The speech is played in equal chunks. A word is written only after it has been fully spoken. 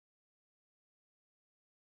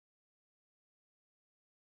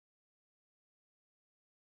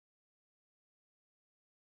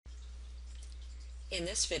In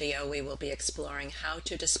this video, we will be exploring how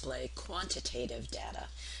to display quantitative data.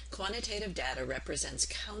 Quantitative data represents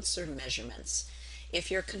counts or measurements. If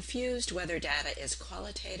you're confused whether data is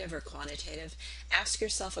qualitative or quantitative, ask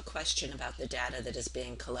yourself a question about the data that is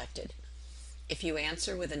being collected. If you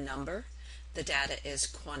answer with a number, the data is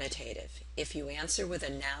quantitative. If you answer with a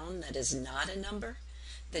noun that is not a number,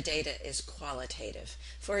 the data is qualitative.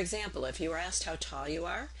 For example, if you were asked how tall you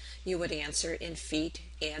are, you would answer in feet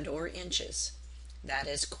and/or inches. That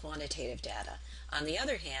is quantitative data. On the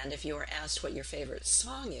other hand, if you were asked what your favorite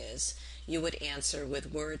song is, you would answer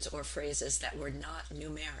with words or phrases that were not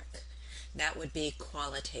numeric. That would be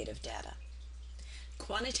qualitative data.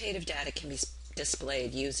 Quantitative data can be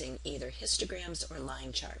displayed using either histograms or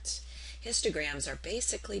line charts. Histograms are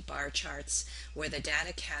basically bar charts where the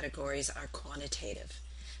data categories are quantitative.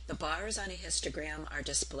 The bars on a histogram are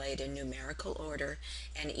displayed in numerical order,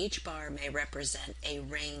 and each bar may represent a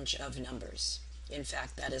range of numbers. In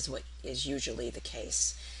fact, that is what is usually the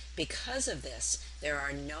case. Because of this, there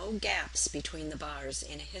are no gaps between the bars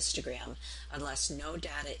in a histogram unless no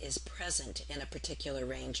data is present in a particular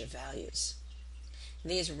range of values.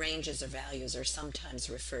 These ranges of values are sometimes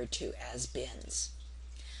referred to as bins.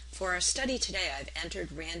 For our study today, I've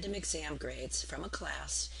entered random exam grades from a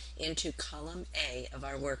class into column A of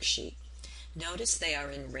our worksheet. Notice they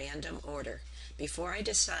are in random order. Before I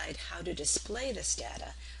decide how to display this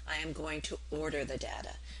data, I am going to order the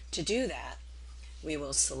data. To do that, we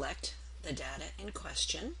will select the data in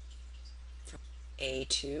question from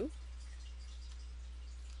A2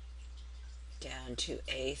 down to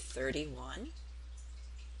A31.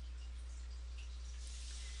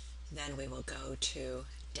 Then we will go to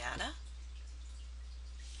Data,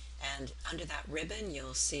 and under that ribbon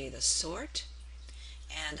you'll see the Sort.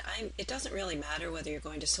 And it doesn't really matter whether you're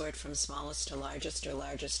going to sort from smallest to largest or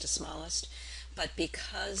largest to smallest, but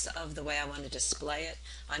because of the way I want to display it,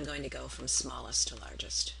 I'm going to go from smallest to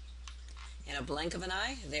largest. In a blink of an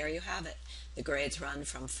eye, there you have it. The grades run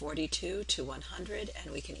from 42 to 100,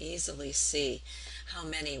 and we can easily see how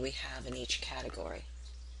many we have in each category.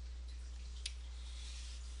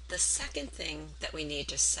 The second thing that we need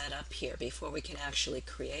to set up here before we can actually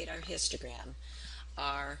create our histogram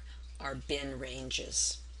are our bin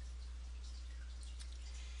ranges.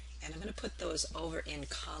 And I'm going to put those over in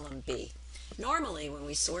column B. Normally, when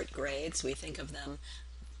we sort grades, we think of them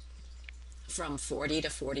from 40 to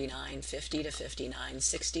 49, 50 to 59,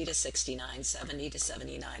 60 to 69, 70 to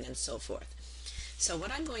 79, and so forth. So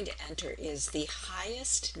what I'm going to enter is the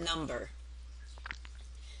highest number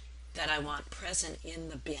that I want present in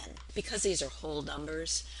the bin. Because these are whole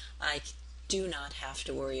numbers, I do not have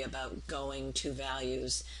to worry about going to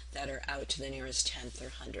values that are out to the nearest tenth or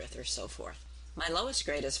hundredth or so forth. My lowest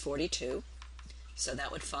grade is 42, so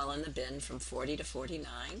that would fall in the bin from 40 to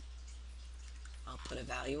 49. I'll put a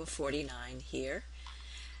value of 49 here.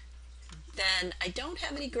 Then I don't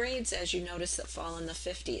have any grades, as you notice, that fall in the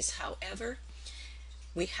 50s. However,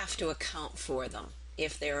 we have to account for them.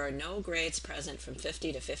 If there are no grades present from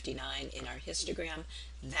 50 to 59 in our histogram,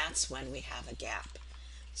 that's when we have a gap.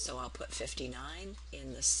 So I'll put 59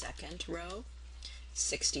 in the second row,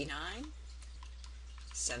 69,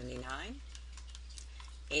 79,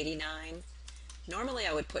 89. Normally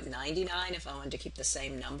I would put 99 if I wanted to keep the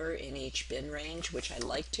same number in each bin range, which I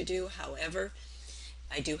like to do. However,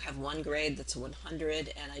 I do have one grade that's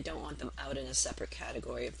 100, and I don't want them out in a separate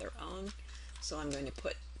category of their own, so I'm going to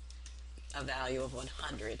put a value of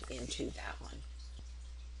 100 into that one.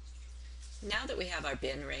 Now that we have our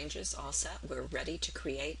bin ranges all set, we're ready to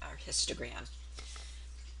create our histogram.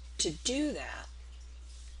 To do that,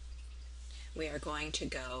 we are going to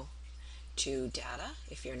go to Data,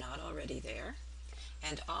 if you're not already there,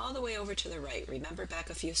 and all the way over to the right. Remember back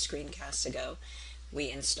a few screencasts ago, we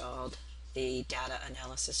installed the Data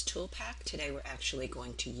Analysis Tool Pack. Today we're actually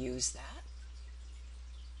going to use that.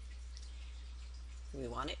 We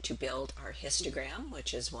want it to build our histogram,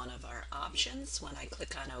 which is one of our options. When I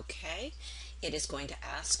click on OK, it is going to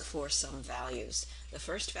ask for some values. The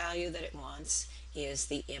first value that it wants is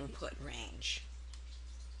the input range.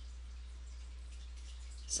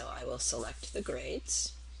 So I will select the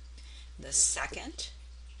grades. The second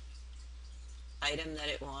item that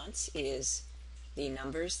it wants is the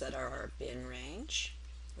numbers that are our bin range,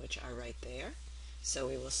 which are right there. So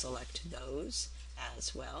we will select those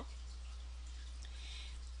as well.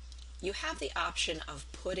 You have the option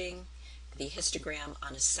of putting the histogram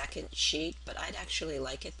on a second sheet, but I'd actually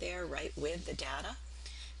like it there right with the data.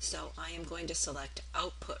 So I am going to select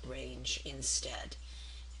output range instead.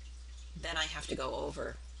 Then I have to go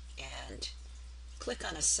over and click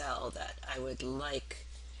on a cell that I would like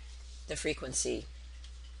the frequency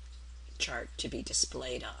chart to be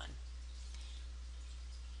displayed on.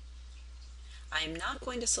 I'm not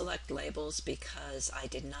going to select labels because I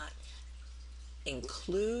did not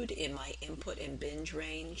include in my input and binge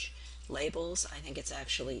range labels. I think it's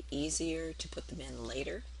actually easier to put them in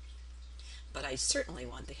later, but I certainly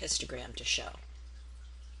want the histogram to show.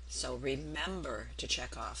 So remember to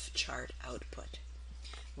check off chart output.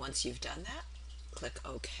 Once you've done that, click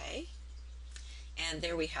OK, and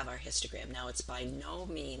there we have our histogram. Now it's by no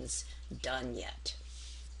means done yet.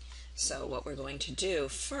 So what we're going to do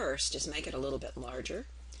first is make it a little bit larger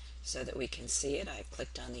so that we can see it. I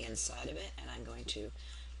clicked on the inside of it and I'm going to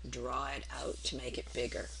draw it out to make it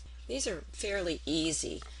bigger. These are fairly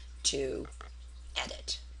easy to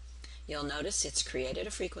edit. You'll notice it's created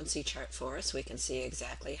a frequency chart for us. We can see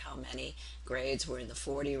exactly how many grades were in the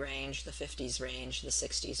 40 range, the 50s range, the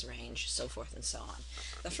 60s range, so forth and so on.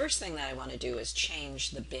 The first thing that I want to do is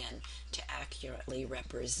change the bin to accurately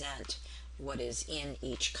represent what is in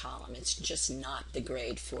each column. It's just not the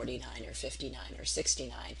grade 49 or 59 or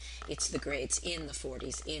 69. It's the grades in the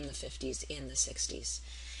 40s, in the 50s, in the 60s.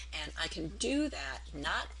 And I can do that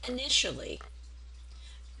not initially,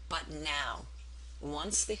 but now.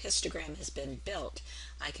 Once the histogram has been built,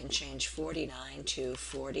 I can change 49 to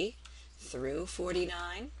 40 through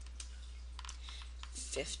 49,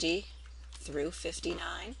 50 through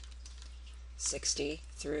 59, 60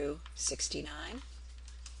 through 69,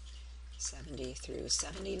 70 through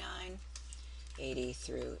 79, 80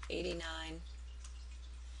 through 89,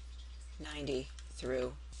 90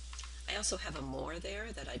 through. I also have a more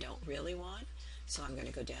there that I don't really want, so I'm going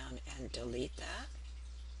to go down and delete that.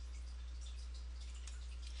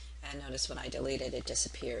 And notice when I delete it, it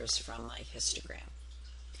disappears from my histogram.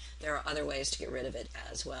 There are other ways to get rid of it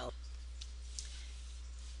as well.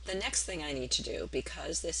 The next thing I need to do,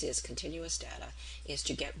 because this is continuous data, is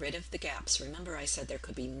to get rid of the gaps. Remember I said there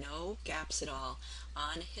could be no gaps at all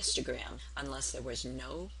on a histogram unless there was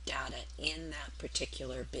no data in that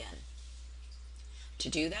particular bin. To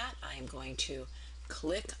do that, I am going to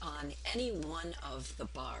click on any one of the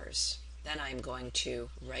bars. Then I'm going to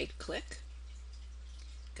right-click,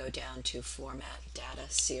 go down to Format Data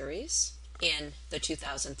Series. In the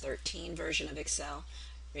 2013 version of Excel,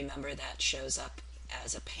 remember that shows up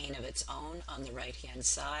as a pane of its own on the right-hand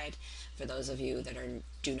side. For those of you that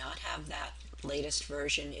do not have that latest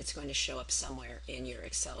version, it's going to show up somewhere in your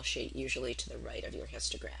Excel sheet, usually to the right of your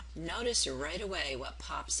histogram. Notice right away what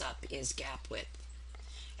pops up is gap width.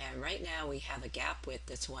 And right now we have a gap width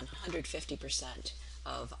that's 150%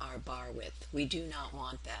 of our bar width. We do not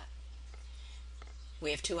want that. We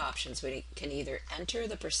have two options. We can either enter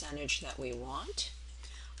the percentage that we want,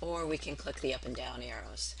 or we can click the up and down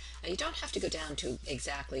arrows. Now you don't have to go down to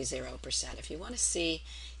exactly 0%. If you want to see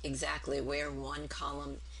exactly where one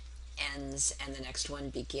column ends and the next one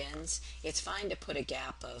begins, it's fine to put a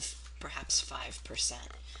gap of perhaps 5%,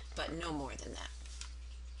 but no more than that.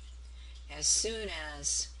 As soon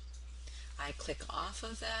as I click off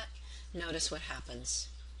of that, notice what happens.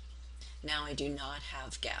 Now I do not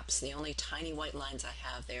have gaps. The only tiny white lines I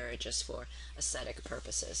have there are just for aesthetic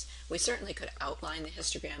purposes. We certainly could outline the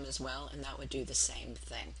histogram as well, and that would do the same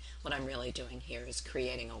thing. What I'm really doing here is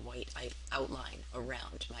creating a white outline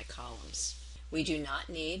around my columns. We do not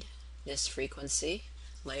need this frequency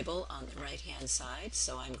label on the right-hand side,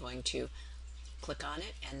 so I'm going to click on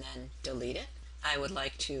it and then delete it. I would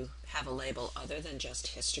like to have a label other than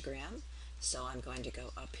just histogram, so I'm going to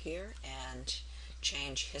go up here and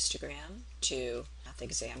change histogram to math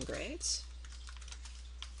exam grades.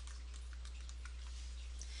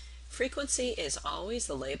 Frequency is always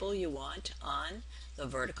the label you want on the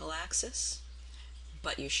vertical axis,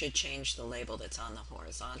 but you should change the label that's on the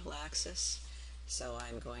horizontal axis. So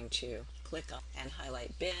I'm going to click on and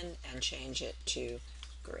highlight bin and change it to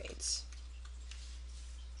grades.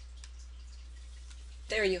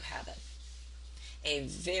 There you have it. A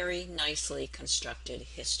very nicely constructed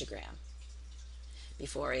histogram.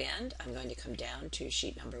 Before I end, I'm going to come down to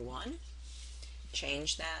sheet number 1,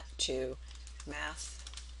 change that to math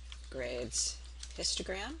grades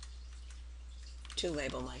histogram to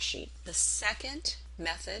label my sheet. The second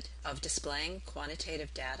method of displaying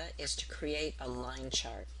quantitative data is to create a line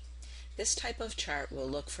chart. This type of chart will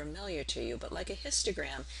look familiar to you, but like a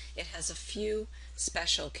histogram, it has a few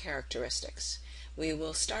special characteristics. We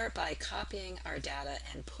will start by copying our data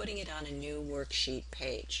and putting it on a new worksheet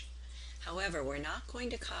page. However, we're not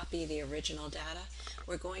going to copy the original data.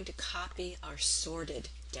 We're going to copy our sorted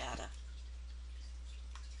data.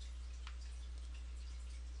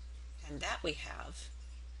 And that we have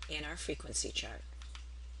in our frequency chart.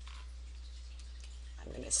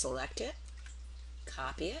 I'm going to select it,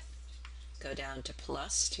 copy it, go down to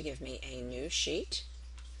plus to give me a new sheet,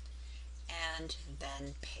 and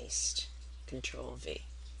then paste. Control V.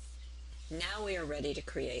 Now we are ready to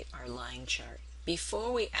create our line chart.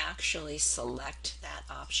 Before we actually select that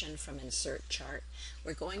option from Insert Chart,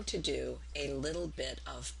 we're going to do a little bit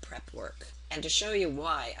of prep work. And to show you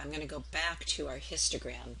why, I'm going to go back to our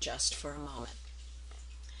histogram just for a moment.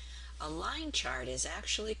 A line chart is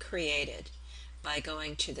actually created by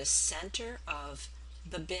going to the center of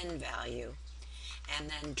the bin value and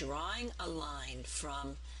then drawing a line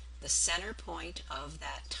from the center point of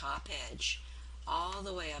that top edge all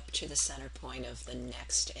the way up to the center point of the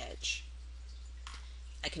next edge.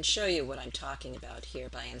 I can show you what I'm talking about here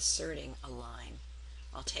by inserting a line.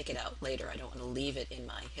 I'll take it out later. I don't want to leave it in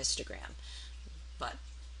my histogram, but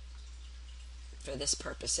for this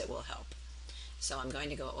purpose it will help. So I'm going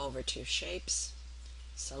to go over to Shapes,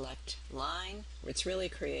 select Line. It's really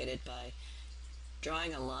created by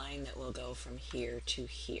drawing a line that will go from here to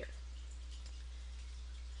here.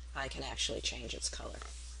 I can actually change its color.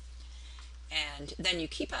 And then you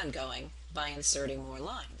keep on going by inserting more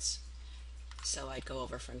lines. So I'd go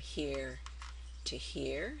over from here to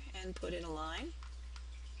here and put in a line,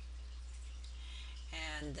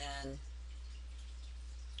 and then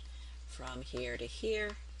from here to here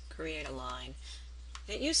create a line.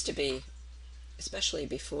 It used to be, especially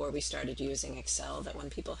before we started using Excel, that when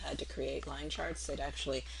people had to create line charts, they'd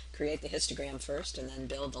actually create the histogram first and then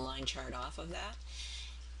build the line chart off of that.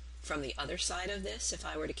 From the other side of this, if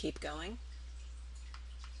I were to keep going,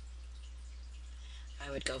 I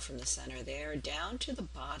would go from the center there down to the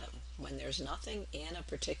bottom. When there's nothing in a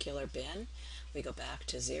particular bin, we go back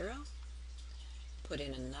to 0, put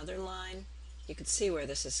in another line. You can see where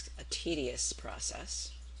this is a tedious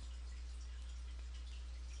process.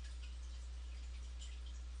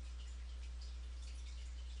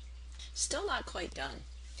 Still not quite done.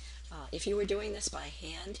 If you were doing this by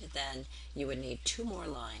hand, then you would need 2 more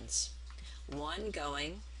lines. One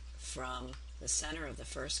going from the center of the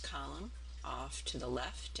first column off to the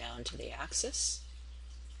left down to the axis,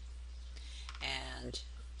 and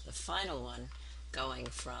the final one going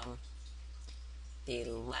from the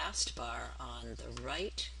last bar on the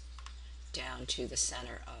right down to the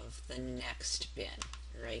center of the next bin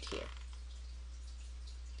right here.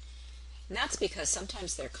 And that's because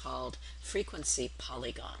sometimes they're called frequency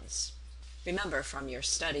polygons. Remember from your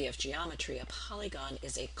study of geometry, a polygon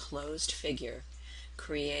is a closed figure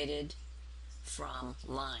created from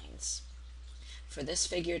lines. For this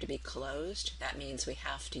figure to be closed, that means we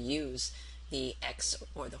have to use the x,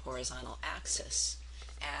 or the horizontal axis,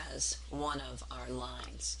 as one of our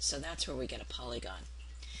lines. So that's where we get a polygon.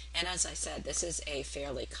 And as I said, this is a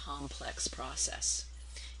fairly complex process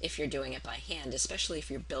if you're doing it by hand, especially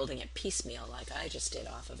if you're building it piecemeal like I just did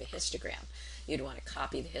off of a histogram. You'd want to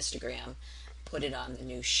copy the histogram, put it on the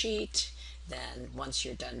new sheet, then once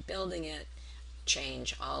you're done building it,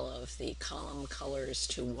 change all of the column colors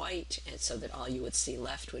to white, and so that all you would see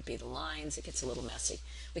left would be the lines. It gets a little messy.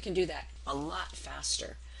 We can do that a lot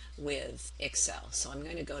faster with Excel. So I'm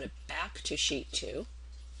going to go back to sheet 2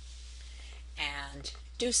 and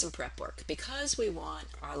do some prep work. Because we want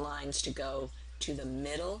our lines to go to the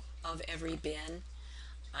middle of every bin,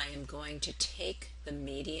 I am going to take the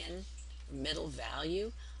median middle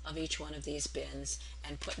value of each one of these bins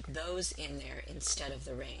and put those in there instead of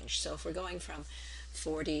the range. So if we're going from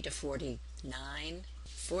 40 to 49,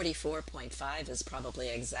 44.5 is probably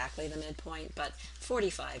exactly the midpoint, but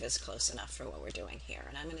 45 is close enough for what we're doing here.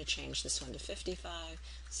 And I'm going to change this one to 55,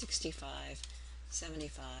 65,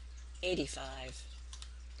 75, 85,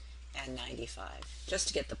 and 95, just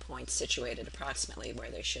to get the points situated approximately where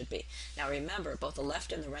they should be. Now remember, both the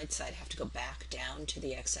left and the right side have to go back down to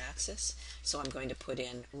the x-axis, so I'm going to put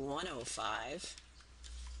in 105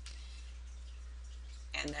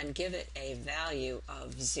 and then give it a value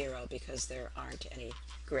of 0 because there aren't any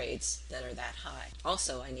grades that are that high.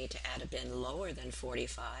 Also, I need to add a bin lower than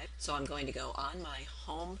 45, so I'm going to go on my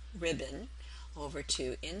home ribbon over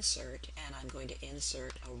to Insert, and I'm going to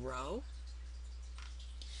insert a row.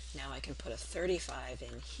 Now I can put a 35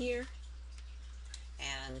 in here,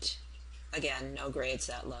 and again, no grades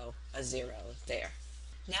that low, a 0 there.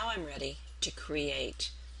 Now I'm ready to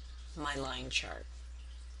create my line chart.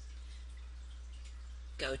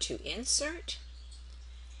 Go to Insert,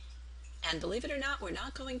 and believe it or not, we're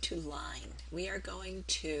not going to line. We are going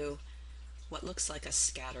to what looks like a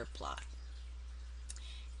scatter plot.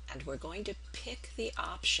 And we're going to pick the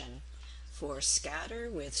option for scatter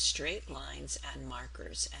with straight lines and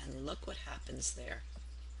markers, and look what happens there.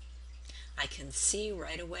 I can see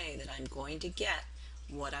right away that I'm going to get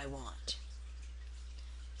what I want.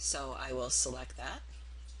 So I will select that,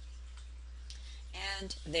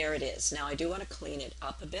 And there it is. Now I do want to clean it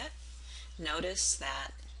up a bit. Notice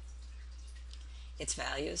that its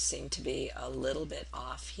values seem to be a little bit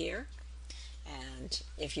off here. And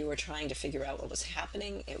if you were trying to figure out what was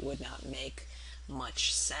happening, it would not make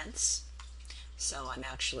much sense. So I'm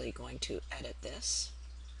actually going to edit this.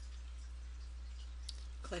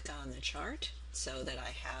 Click on the chart so that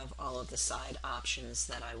I have all of the side options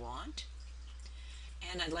that I want.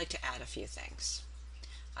 And I'd like to add a few things.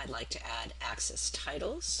 I'd like to add axis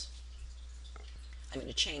titles. I'm going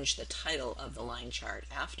to change the title of the line chart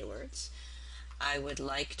afterwards. I would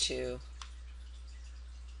like to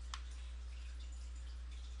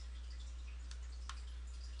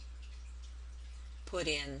put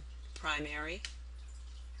in primary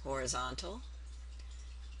horizontal,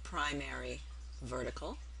 primary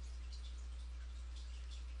vertical,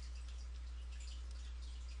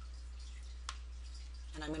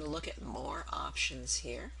 and I'm going to look at more options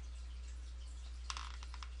here.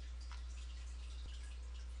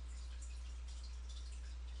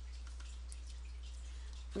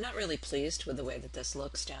 I'm not really pleased with the way that this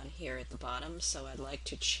looks down here at the bottom, so I'd like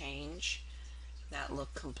to change that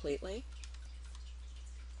look completely.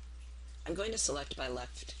 I'm going to select by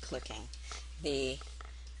left clicking the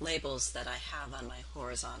labels that I have on my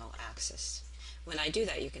horizontal axis. When I do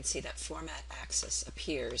that, you can see that Format Axis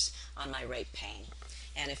appears on my right pane.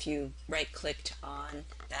 And if you right-clicked on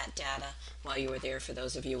that data while you were there, for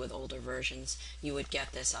those of you with older versions, you would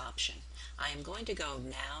get this option. I am going to go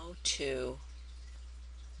now to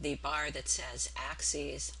the bar that says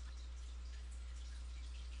Axes,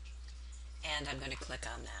 and I'm going to click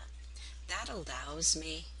on that. That allows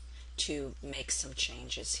me to make some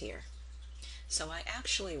changes here. So I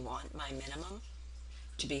actually want my minimum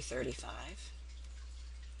to be 35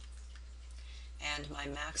 and my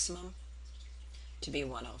maximum to be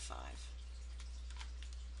 105.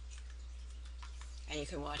 And you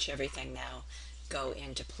can watch everything now go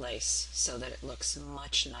into place so that it looks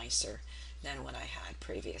much nicer than what I had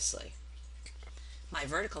previously. My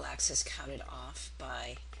vertical axis counted off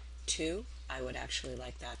by 2. I would actually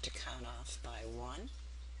like that to count off by 1.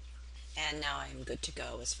 And now I'm good to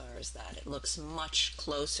go as far as that. It looks much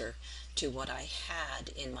closer to what I had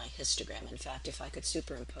in my histogram. In fact, if I could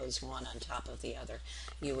superimpose one on top of the other,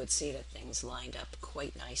 you would see that things lined up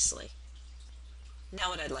quite nicely. Now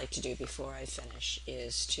what I'd like to do before I finish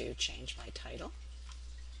is to change my title.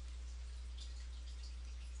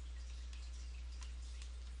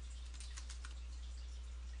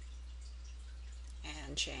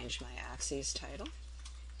 And change my axes title.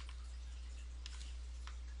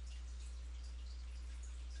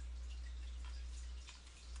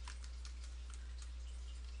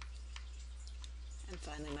 And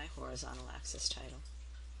finally my horizontal axis title.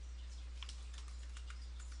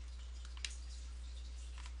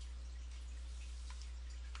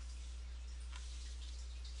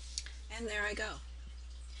 And there I go.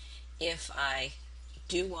 If I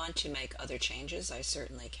do want to make other changes, I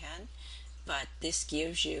certainly can, but this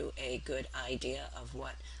gives you a good idea of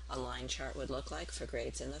what a line chart would look like for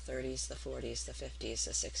grades in the 30s, the 40s, the 50s,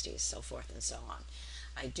 the 60s, so forth and so on.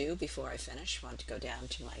 I do, before I finish, want to go down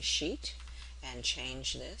to my sheet and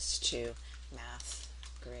change this to Math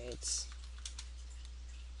Grades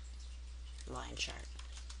Line Chart.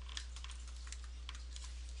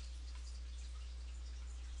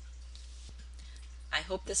 I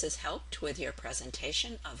hope this has helped with your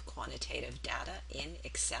presentation of quantitative data in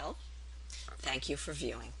Excel. Thank you for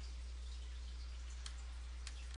viewing.